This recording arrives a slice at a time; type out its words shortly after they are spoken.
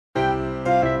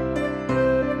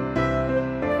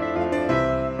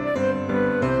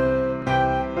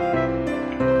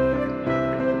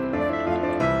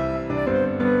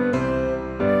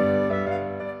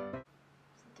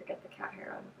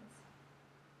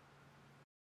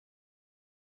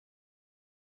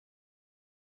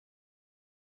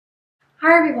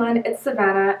Hi everyone, it's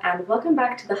Savannah and welcome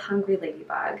back to the Hungry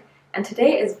Ladybug. And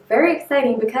today is very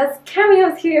exciting because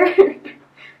Cameo's here!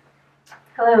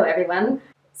 Hello everyone.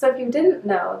 So if you didn't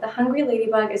know, the Hungry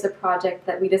Ladybug is a project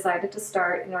that we decided to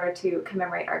start in order to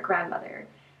commemorate our grandmother.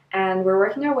 And we're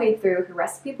working our way through her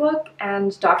recipe book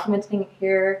and documenting it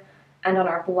here and on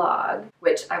our blog,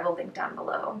 which I will link down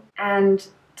below. And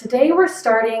today we're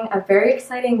starting a very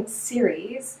exciting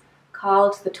series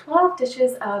called The 12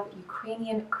 Dishes of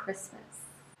Ukrainian Christmas.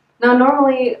 Now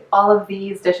normally all of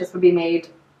these dishes would be made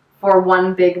for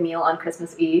one big meal on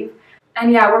Christmas Eve.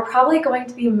 And yeah, we're probably going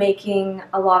to be making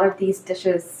a lot of these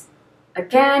dishes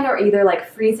again, or either like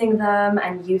freezing them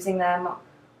and using them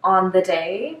on the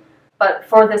day. But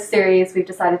for this series, we've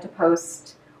decided to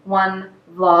post one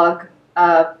vlog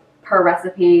per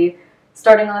recipe,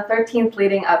 starting on the 13th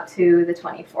leading up to the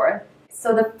 24th.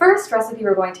 So the first recipe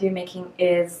we're going to be making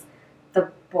is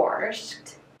the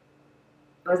borscht.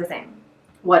 What was I saying?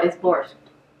 What is borscht?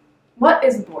 What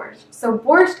is borscht? So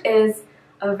borscht is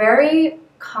a very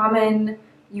common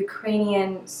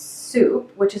Ukrainian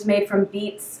soup, which is made from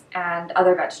beets and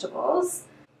other vegetables,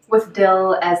 with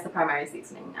dill as the primary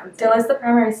seasoning. Dill is the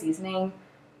primary seasoning.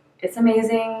 It's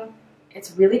amazing.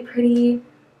 It's really pretty.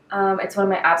 It's one of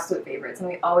my absolute favorites, and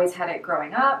we always had it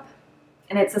growing up.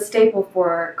 And it's a staple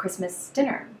for Christmas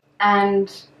dinner.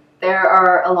 And there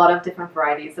are a lot of different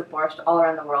varieties of borscht all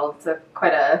around the world. It's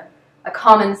quite a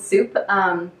common soup,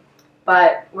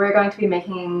 but we're going to be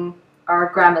making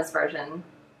our grandma's version.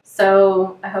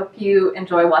 So I hope you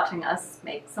enjoy watching us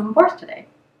make some borscht today.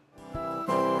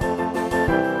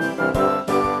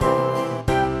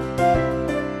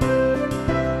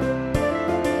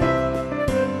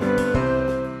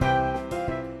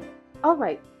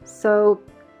 Alright, so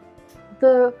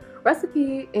the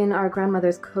recipe in our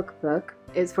grandmother's cookbook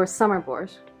is for summer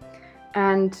borscht,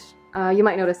 and you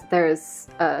might notice that there is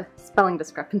a spelling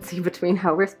discrepancy between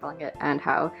how we're spelling it and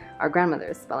how our grandmother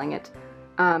is spelling it.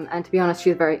 And to be honest,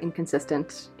 she's very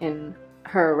inconsistent in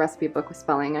her recipe book with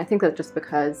spelling. I think that's just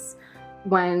because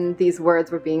when these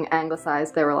words were being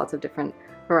anglicized, there were lots of different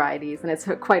varieties, and it's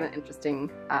quite an interesting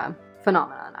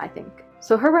phenomenon, I think.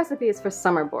 So her recipe is for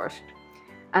summer borscht,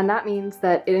 and that means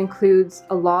that it includes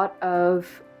a lot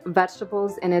of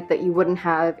vegetables in it that you wouldn't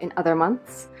have in other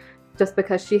months, just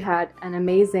because she had an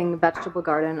amazing vegetable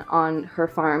garden on her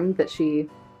farm that she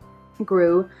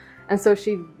grew, and so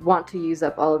she'd want to use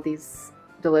up all of these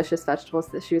delicious vegetables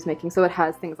that she was making. So it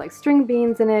has things like string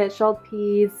beans in it, shelled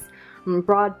peas,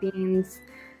 broad beans.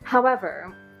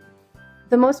 However,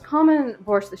 the most common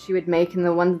borscht that she would make, and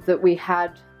the ones that we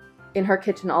had in her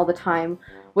kitchen all the time,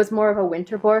 was more of a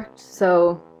winter borscht.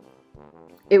 So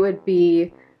it would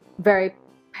be very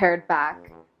pared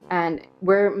back, and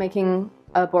we're making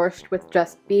a borscht with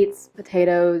just beets,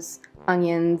 potatoes,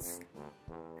 onions,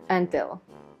 and dill.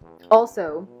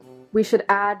 Also, we should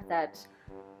add that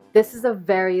this is a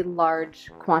very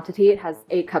large quantity. It has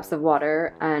 8 cups of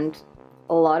water and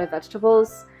a lot of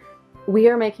vegetables. We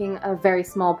are making a very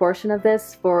small portion of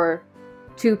this for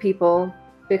 2 people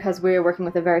because we're working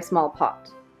with a very small pot.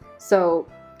 So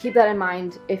keep that in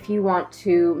mind. If you want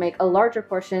to make a larger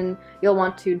portion, you'll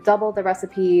want to double the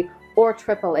recipe or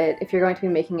triple it if you're going to be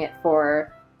making it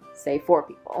for, say, 4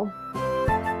 people.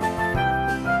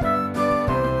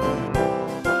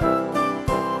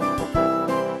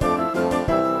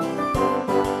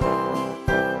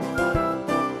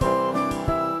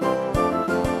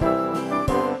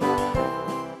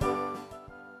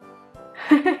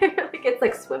 Like it's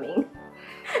like swimming.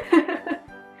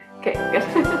 Okay, good.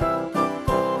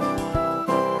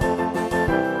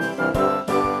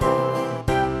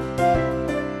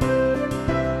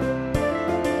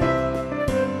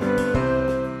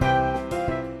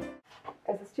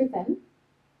 Is this too thin?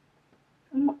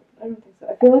 I don't think so.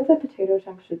 I feel like the potato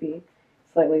chunks should be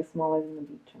slightly smaller than the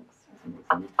beet chunks for some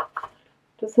reason.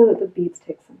 Just so that the beets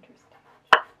take center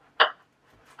stage.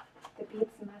 The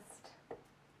beets must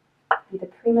be the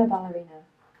prima ballerina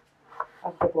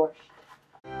of the borscht.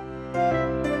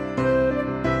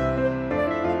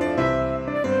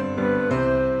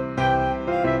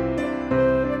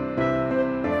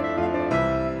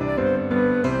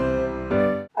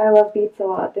 I love beets a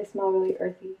lot. They smell really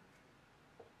earthy.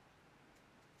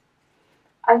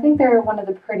 I think they're one of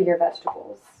the prettier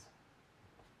vegetables,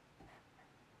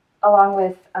 along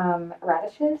with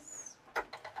radishes.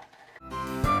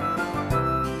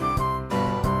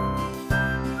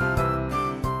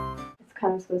 It's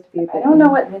kind of supposed to be a bit. I don't know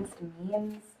what minced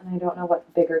means, and I don't know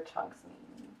what bigger chunks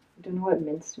mean. You don't know what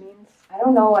minced means? I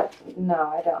don't know what.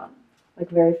 No, I don't. Like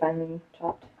very finely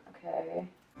chopped? Okay.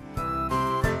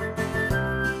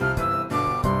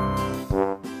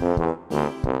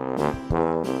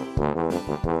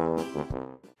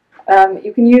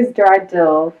 You can use dried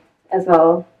dill as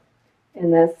well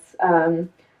in this,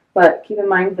 but keep in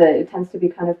mind that it tends to be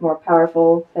kind of more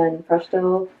powerful than fresh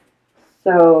dill,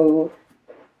 so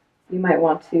you might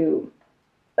want to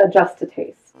adjust to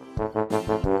taste.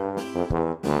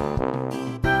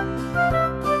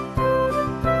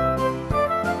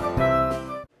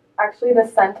 Actually, the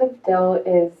scent of dill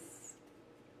is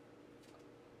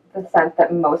the scent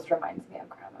that most reminds me of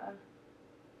crema.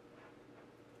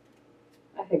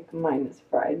 I think mine is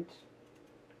fried.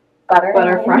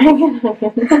 Butter frying and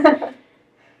onions.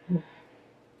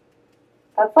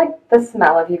 That's like the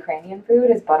smell of Ukrainian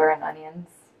food, is butter and onions.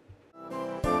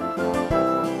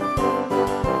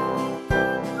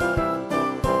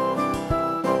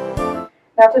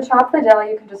 Now to chop the dill,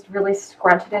 you can just really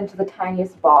scrunch it into the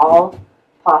tiniest ball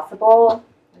possible.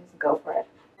 Just go for it.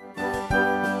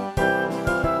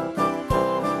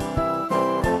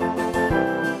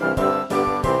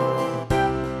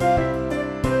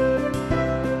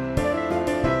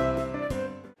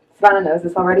 Savannah knows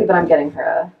this already, but I'm getting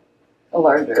her a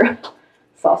larger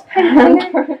saucepan.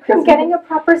 I'm getting a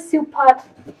proper soup pot.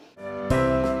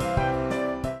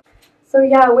 So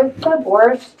yeah, with the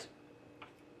borscht,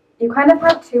 you kind of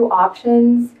have two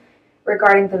options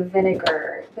regarding the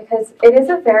vinegar, because it is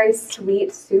a very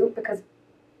sweet soup because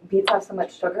beets have so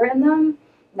much sugar in them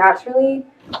naturally,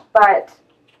 but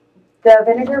the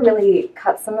vinegar really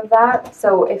cuts some of that.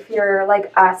 So if you're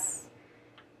like us,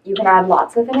 you can add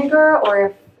lots of vinegar, or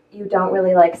if you don't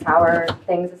really like sour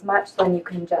things as much, then you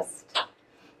can just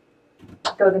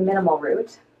go the minimal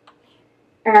route.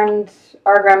 And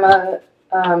our grandma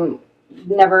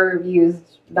never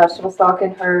used vegetable stock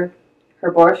in her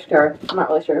borscht, or I'm not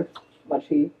really sure what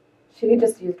she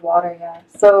just used water, yeah.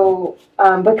 So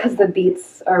because the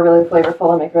beets are really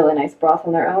flavorful and make really nice broth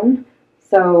on their own,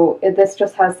 so this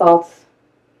just has salt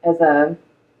as a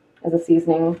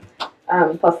seasoning,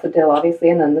 plus the dill obviously,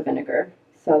 and then the vinegar.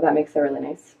 So that makes a really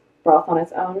nice broth on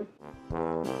its own.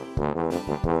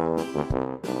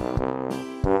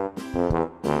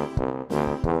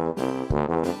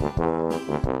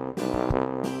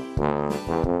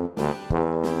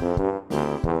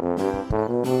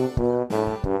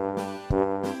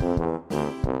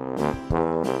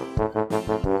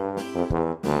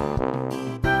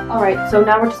 Alright, so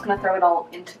now we're just going to throw it all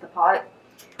into the pot,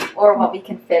 or what we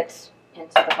can fit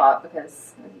into the pot,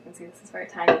 because as you can see this is very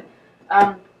tiny.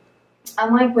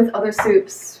 Unlike with other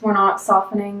soups, we're not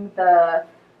softening the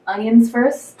onions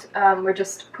first. We're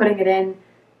just putting it in,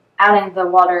 adding the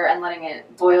water and letting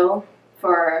it boil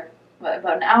for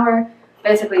about an hour.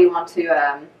 Basically you want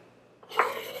to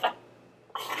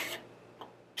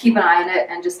keep an eye on it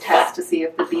and just test to see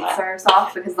if the beets are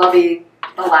soft, because they'll be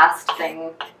the last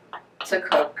thing to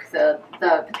cook. The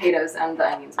potatoes and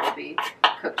the onions will be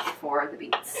cooked before the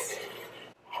beets.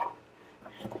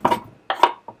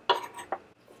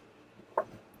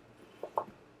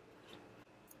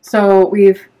 So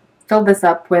we've filled this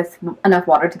up with enough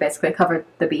water to basically cover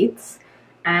the beets,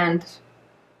 and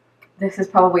this is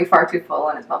probably far too full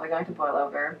and it's probably going to boil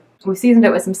over. We seasoned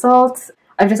it with some salt.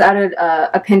 I've just added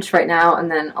a pinch right now, and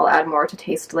then I'll add more to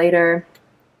taste later.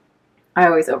 I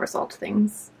always oversalt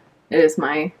things. It is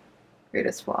my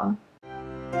greatest flaw.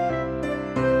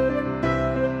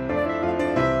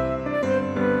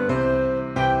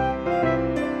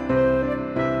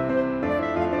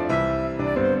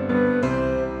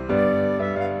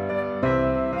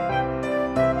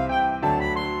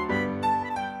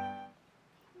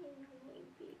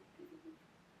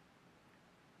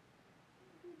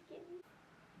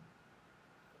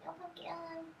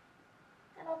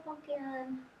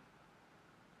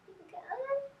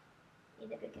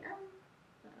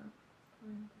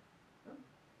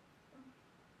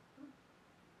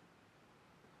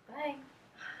 Bye.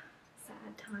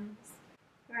 Sad times.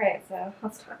 Alright, so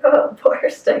let's talk about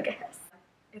borscht, I guess.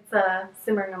 It's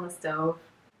simmering on the stove.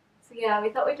 So yeah, we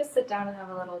thought we'd just sit down and have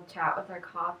a little chat with our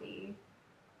coffee.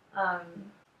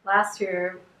 Last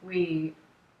year we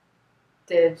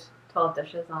did 12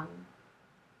 dishes in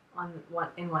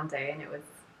one day, and it was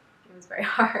very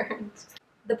hard.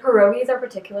 The pierogies are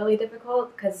particularly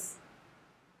difficult because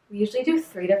we usually do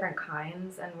 3 different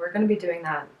kinds, and we're going to be doing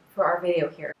that for our video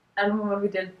here. And when we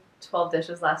did 12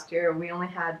 dishes last year, we only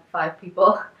had 5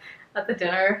 people at the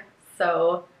dinner,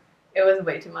 so it was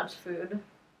way too much food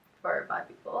for 5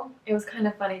 people. It was kind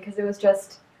of funny because it was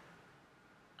just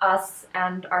us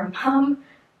and our mom,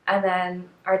 and then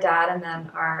our dad, and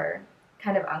then our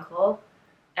kind of uncle.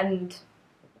 And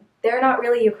they're not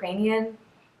really Ukrainian,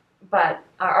 but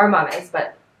our mom is,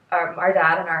 but our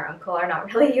dad and our uncle are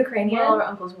not really Ukrainian. Well, our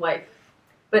uncle's wife.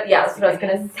 But yeah, that's what I was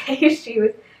gonna say.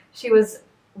 She was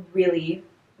really,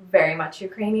 very much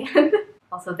Ukrainian.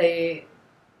 Also, they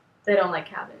don't like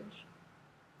cabbage.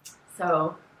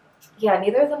 So, yeah,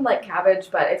 neither of them like cabbage,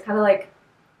 but it's kind of like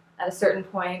at a certain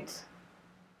point.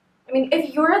 I mean,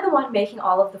 if you're the one making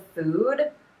all of the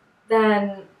food,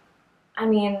 then, I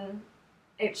mean,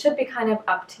 it should be kind of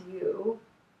up to you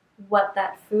what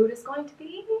that food is going to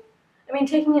be. I mean,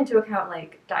 taking into account,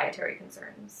 like, dietary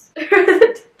concerns.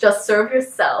 Just serve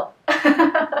yourself.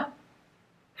 Thoughts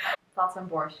on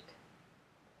borscht?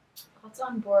 Thoughts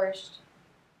on borscht?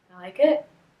 I like it.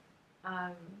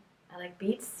 I like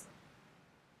beets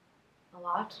a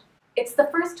lot. It's the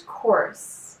first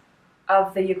course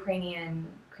of the Ukrainian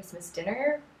Christmas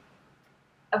dinner.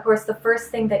 Of course, the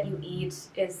first thing that you eat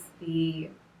is the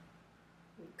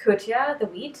kutia, the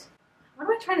wheat. What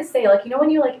am I trying to say? Like, you know when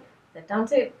you like sit down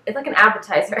to, it's like an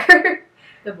appetizer.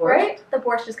 The borscht? Right? The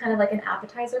borscht is kind of like an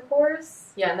appetizer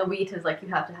course. Yeah, and the wheat is like you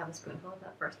have to have a spoonful of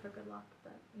that first for good luck.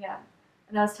 But yeah.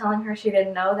 And I was telling her she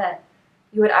didn't know that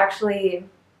you would actually,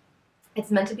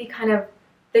 it's meant to be kind of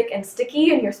thick and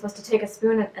sticky, and you're supposed to take a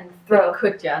spoon and throw. the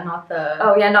kutia, not the...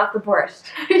 Oh yeah, not the borscht.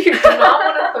 You do not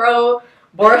want to throw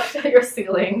borscht at your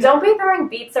ceiling. Don't be throwing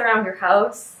beets around your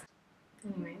house.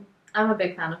 Anyway, I'm a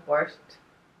big fan of borscht.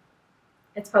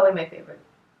 It's probably my favorite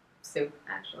soup,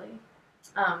 actually.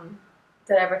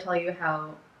 Did I ever tell you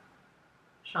how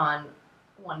Sean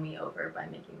won me over by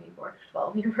making me borscht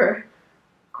while we were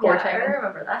courting? Yeah, I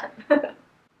remember that.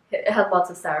 It had lots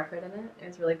of sauerkraut in it. It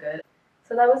was really good.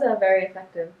 So that was a very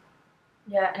effective.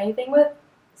 Yeah, anything with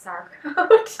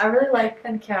sauerkraut. I really like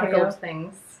and pickled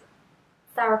things.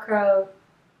 Sauerkraut,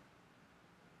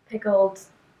 pickled,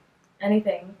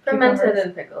 anything. Fermented Cucumbers.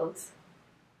 and pickled. It's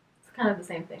kind of the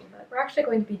same thing, but We're actually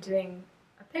going to be doing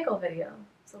a pickle video,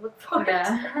 so look forward to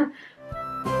yeah.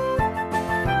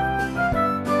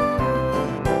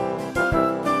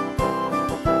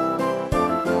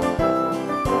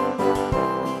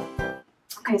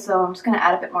 Okay, so I'm just going to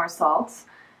add a bit more salt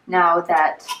now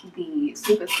that the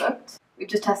soup is cooked. We've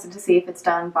just tested to see if it's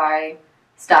done by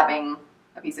stabbing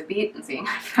a piece of beet and seeing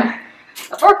if a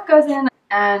fork goes in.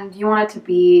 And you want it to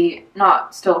be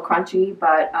not still crunchy,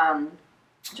 but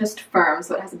just firm,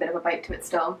 so it has a bit of a bite to it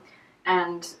still.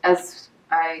 And as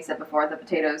I said before, the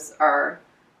potatoes are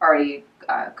already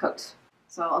cooked.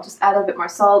 So I'll just add a bit more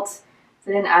salt. So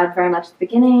I didn't add very much at the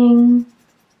beginning.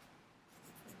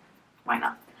 Why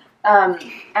not?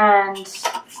 And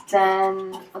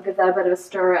then I'll give that a bit of a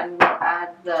stir and we'll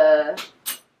add the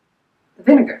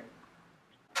vinegar.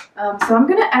 So I'm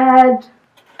gonna add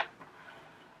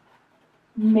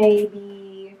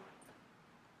maybe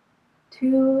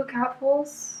 2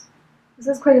 cupfuls. This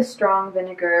is quite a strong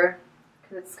vinegar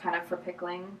because it's kind of for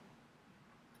pickling.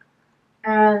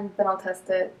 And then I'll test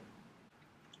it.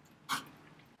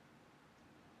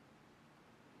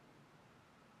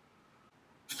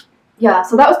 Yeah,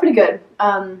 so that was pretty good. It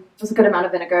was a good amount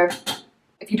of vinegar.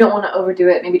 If you don't want to overdo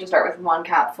it, maybe just start with 1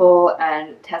 capful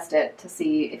and test it to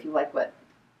see if you like it,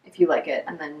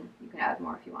 and then you can add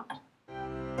more if you want.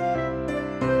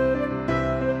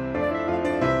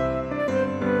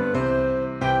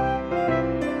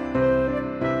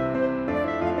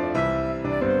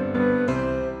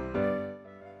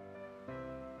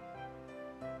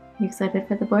 You excited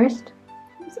for the borscht?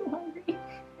 I'm so hungry.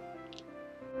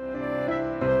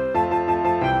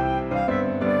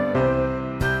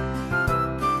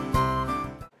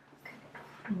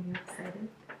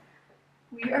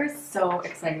 We are so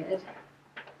excited.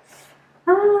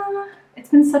 It's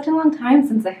been such a long time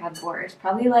since I had borscht.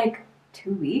 Probably like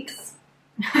 2 weeks.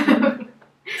 I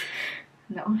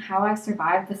don't know how I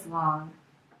survived this long.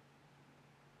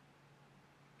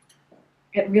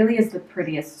 It really is the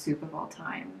prettiest soup of all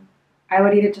time. I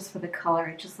would eat it just for the color.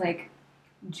 It's just like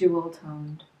jewel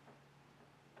toned.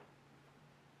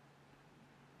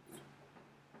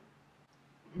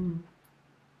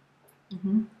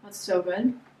 That's so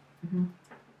good.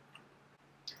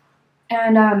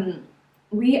 And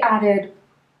we added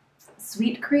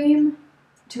sweet cream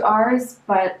to ours,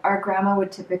 but our grandma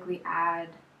would typically add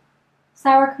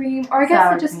sour cream, or I guess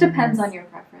Sour it just cream, depends yes. on your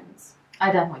preference.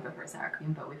 I definitely prefer sour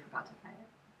cream, but we forgot to try it.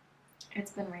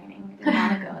 It's been raining. We didn't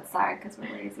want to go outside because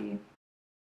we're lazy.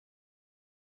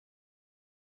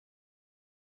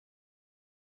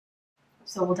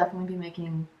 So we'll definitely be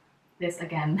making this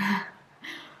again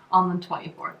on the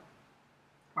 24th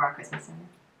for our Christmas dinner.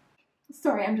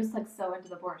 Sorry, I'm just like so into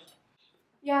the borscht.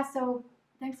 Yeah, so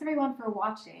thanks everyone for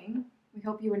watching. We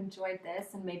hope you enjoyed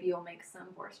this and maybe you'll make some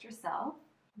borscht yourself.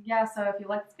 Yeah, so if you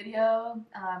liked this video,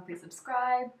 please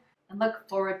subscribe and look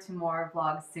forward to more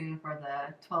vlogs soon for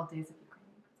the 12 days of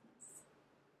Ukrainian Christmas.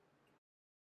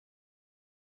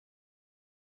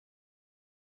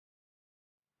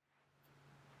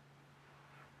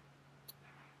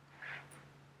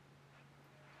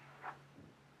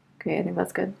 Okay, I think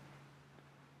that's good.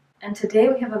 And today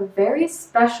we have a very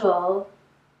special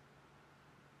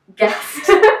guest.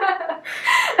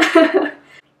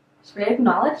 Should we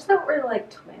acknowledge that we're like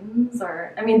twins,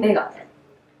 or I mean, they got it.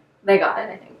 They got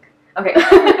it, I think. Okay.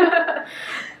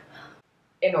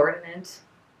 Inordinate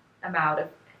amount of,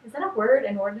 is that a word?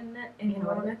 Inordinate?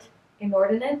 Inordinate?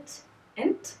 Inordinate?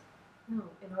 No,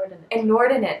 inordinate.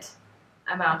 Inordinate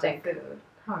amount of food.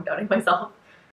 Oh, I'm doubting myself.